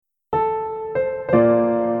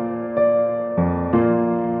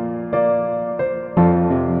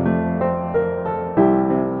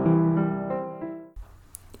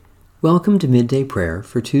Welcome to Midday Prayer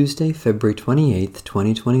for Tuesday, February 28th,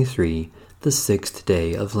 2023, the 6th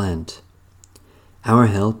day of Lent. Our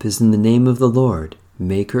help is in the name of the Lord,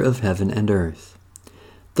 Maker of heaven and earth.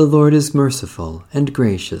 The Lord is merciful and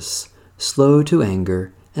gracious, slow to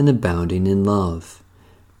anger, and abounding in love.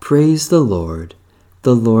 Praise the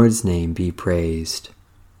Lord's name be praised.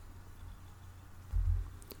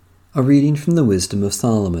 A reading from the Wisdom of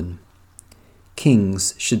Solomon.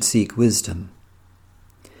 Kings should seek wisdom.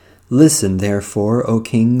 Listen, therefore, O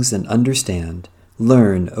kings, and understand.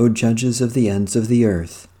 Learn, O judges of the ends of the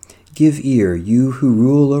earth. Give ear, you who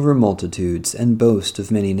rule over multitudes and boast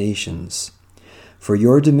of many nations. For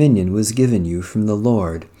your dominion was given you from the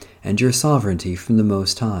Lord, and your sovereignty from the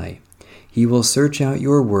Most High. He will search out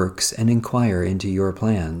your works and inquire into your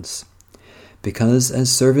plans. Because as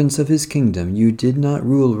servants of his kingdom you did not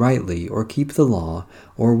rule rightly or keep the law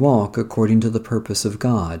or walk according to the purpose of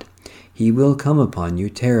God, he will come upon you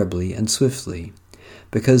terribly and swiftly,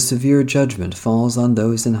 because severe judgment falls on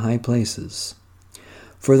those in high places.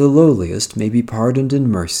 For the lowliest may be pardoned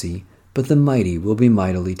in mercy, but the mighty will be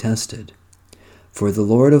mightily tested. For the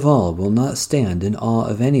Lord of all will not stand in awe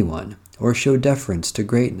of anyone, or show deference to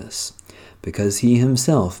greatness, because he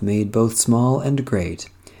himself made both small and great,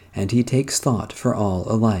 and he takes thought for all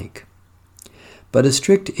alike. But a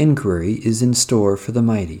strict inquiry is in store for the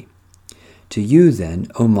mighty. To you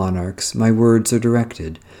then, O monarchs, my words are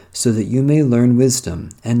directed, so that you may learn wisdom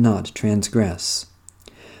and not transgress.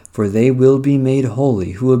 For they will be made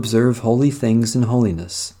holy who observe holy things in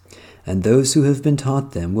holiness, and those who have been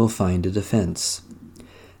taught them will find a defense.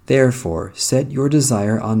 Therefore, set your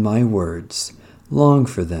desire on my words, long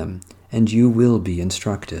for them, and you will be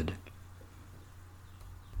instructed.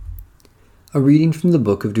 A reading from the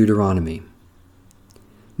book of Deuteronomy.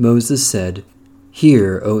 Moses said,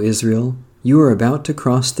 "Hear, O Israel, you are about to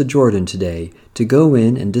cross the Jordan today, to go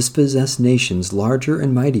in and dispossess nations larger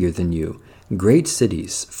and mightier than you, great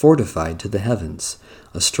cities fortified to the heavens,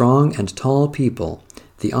 a strong and tall people,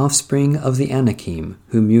 the offspring of the Anakim,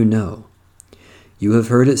 whom you know. You have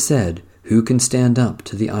heard it said, who can stand up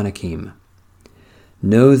to the Anakim?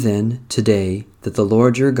 Know then today that the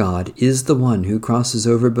Lord your God is the one who crosses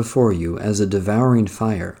over before you as a devouring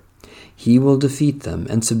fire. He will defeat them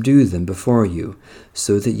and subdue them before you,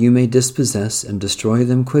 so that you may dispossess and destroy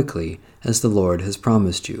them quickly, as the Lord has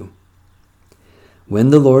promised you.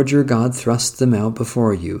 When the Lord your God thrusts them out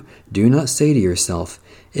before you, do not say to yourself,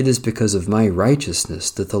 'It is because of my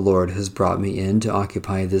righteousness that the Lord has brought me in to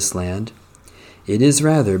occupy this land.' It is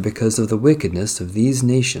rather because of the wickedness of these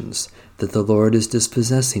nations that the Lord is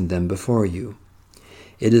dispossessing them before you.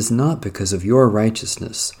 It is not because of your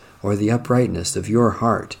righteousness or the uprightness of your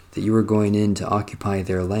heart that you are going in to occupy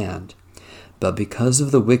their land, but because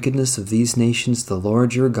of the wickedness of these nations the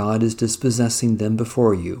Lord your God is dispossessing them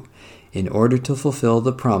before you, in order to fulfill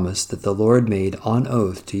the promise that the Lord made on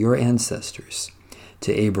oath to your ancestors,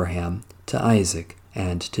 to Abraham, to Isaac,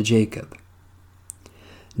 and to Jacob.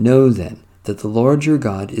 Know then that the Lord your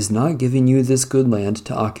God is not giving you this good land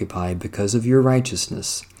to occupy because of your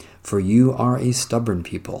righteousness, for you are a stubborn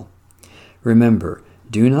people. Remember,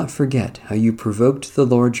 do not forget how you provoked the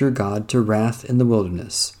Lord your God to wrath in the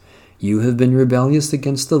wilderness. You have been rebellious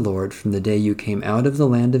against the Lord from the day you came out of the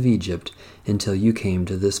land of Egypt until you came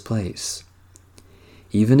to this place.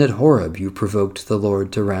 Even at Horeb you provoked the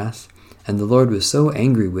Lord to wrath, and the Lord was so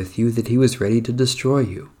angry with you that he was ready to destroy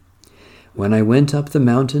you. When I went up the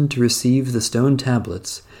mountain to receive the stone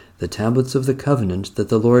tablets, the tablets of the covenant that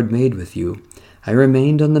the Lord made with you, I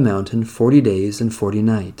remained on the mountain 40 days and 40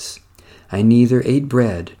 nights. I neither ate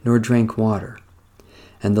bread nor drank water.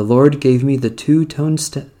 And the Lord gave me the two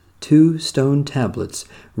stone tablets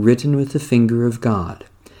written with the finger of God.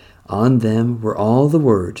 On them were all the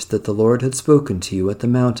words that the Lord had spoken to you at the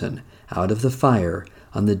mountain, out of the fire,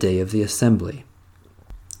 on the day of the assembly.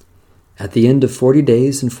 At the end of 40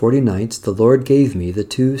 days and 40 nights the Lord gave me the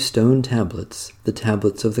 2 stone tablets, the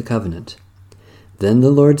tablets of the covenant. Then the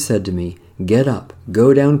Lord said to me, "Get up,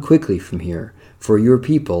 go down quickly from here, for your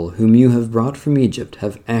people, whom you have brought from Egypt,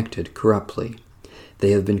 have acted corruptly. They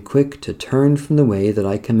have been quick to turn from the way that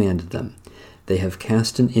I commanded them. They have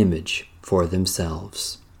cast an image for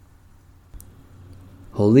themselves."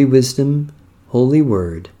 Holy Wisdom, Holy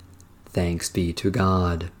Word, thanks be to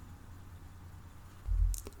God.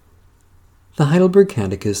 The Heidelberg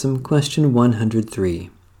Catechism, question 103.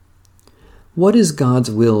 What is God's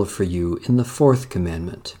will for you in the 4th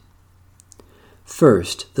commandment?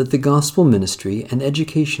 First, that the gospel ministry and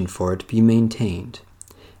education for it be maintained,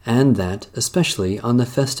 and that, especially on the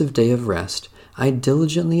festive day of rest, I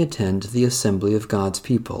diligently attend the assembly of God's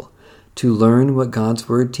people, to learn what God's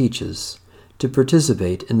word teaches, to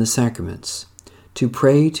participate in the sacraments, to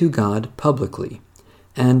pray to God publicly,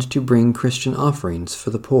 and to bring Christian offerings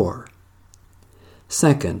for the poor.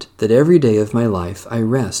 Second, that every day of my life I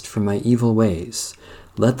rest from my evil ways.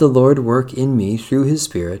 Let the Lord work in me through his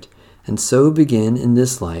Spirit, and so begin in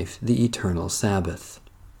this life the eternal Sabbath.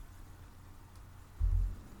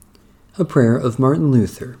 A prayer of Martin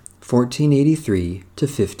Luther, 1483 to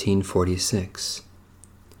 1546.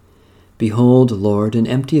 Behold, Lord, an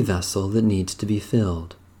empty vessel that needs to be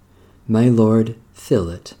filled. My Lord,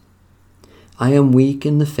 fill it. I am weak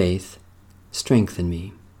in the faith, strengthen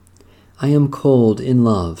me. I am cold in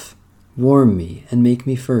love, warm me and make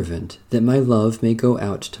me fervent, that my love may go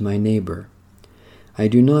out to my neighbor. I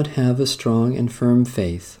do not have a strong and firm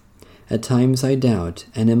faith. At times I doubt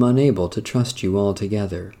and am unable to trust you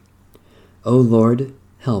altogether. O Lord,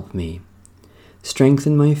 help me.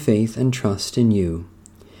 Strengthen my faith and trust in you.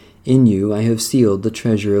 In you I have sealed the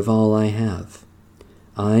treasure of all I have.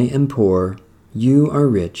 I am poor, you are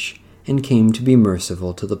rich, and came to be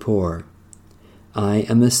merciful to the poor. I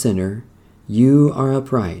am a sinner, you are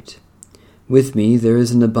upright. With me there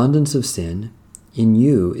is an abundance of sin, in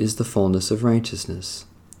you is the fullness of righteousness.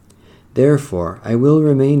 Therefore I will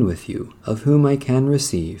remain with you, of whom I can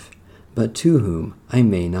receive, but to whom I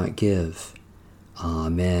may not give.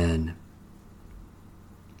 Amen.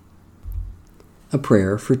 A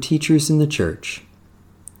prayer for teachers in the Church.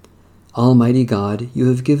 Almighty God, you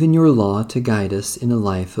have given your law to guide us in a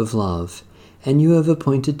life of love, and you have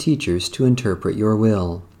appointed teachers to interpret your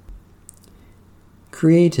will.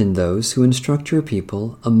 Create in those who instruct your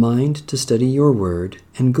people a mind to study your word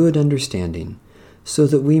and good understanding, so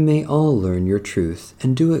that we may all learn your truth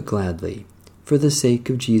and do it gladly, for the sake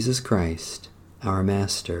of Jesus Christ, our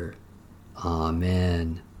Master.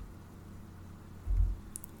 Amen.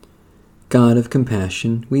 God of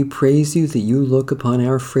compassion, we praise you that you look upon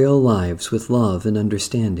our frail lives with love and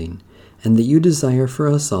understanding, and that you desire for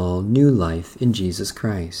us all new life in Jesus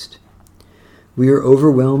Christ. We are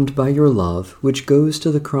overwhelmed by your love, which goes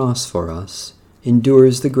to the cross for us,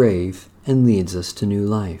 endures the grave, and leads us to new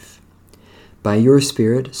life. By your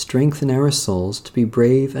Spirit, strengthen our souls to be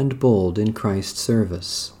brave and bold in Christ's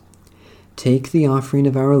service. Take the offering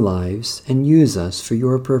of our lives and use us for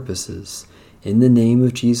your purposes, in the name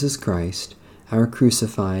of Jesus Christ, our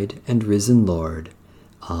crucified and risen Lord.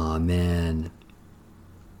 Amen.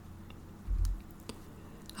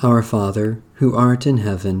 Our Father, who art in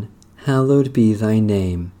heaven, hallowed be thy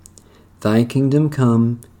name. Thy kingdom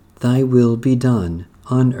come, thy will be done,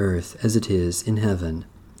 on earth as it is in heaven.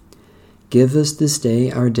 Give us this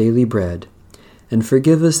day our daily bread, and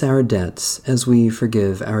forgive us our debts as we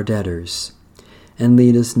forgive our debtors. And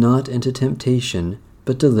lead us not into temptation,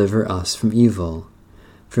 but deliver us from evil.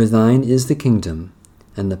 For thine is the kingdom,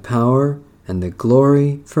 and the power, and the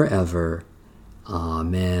glory forever.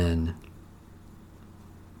 Amen.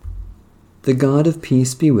 The God of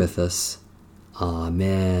peace be with us.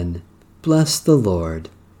 Amen. Bless the Lord.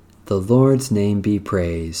 The Lord's name be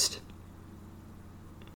praised.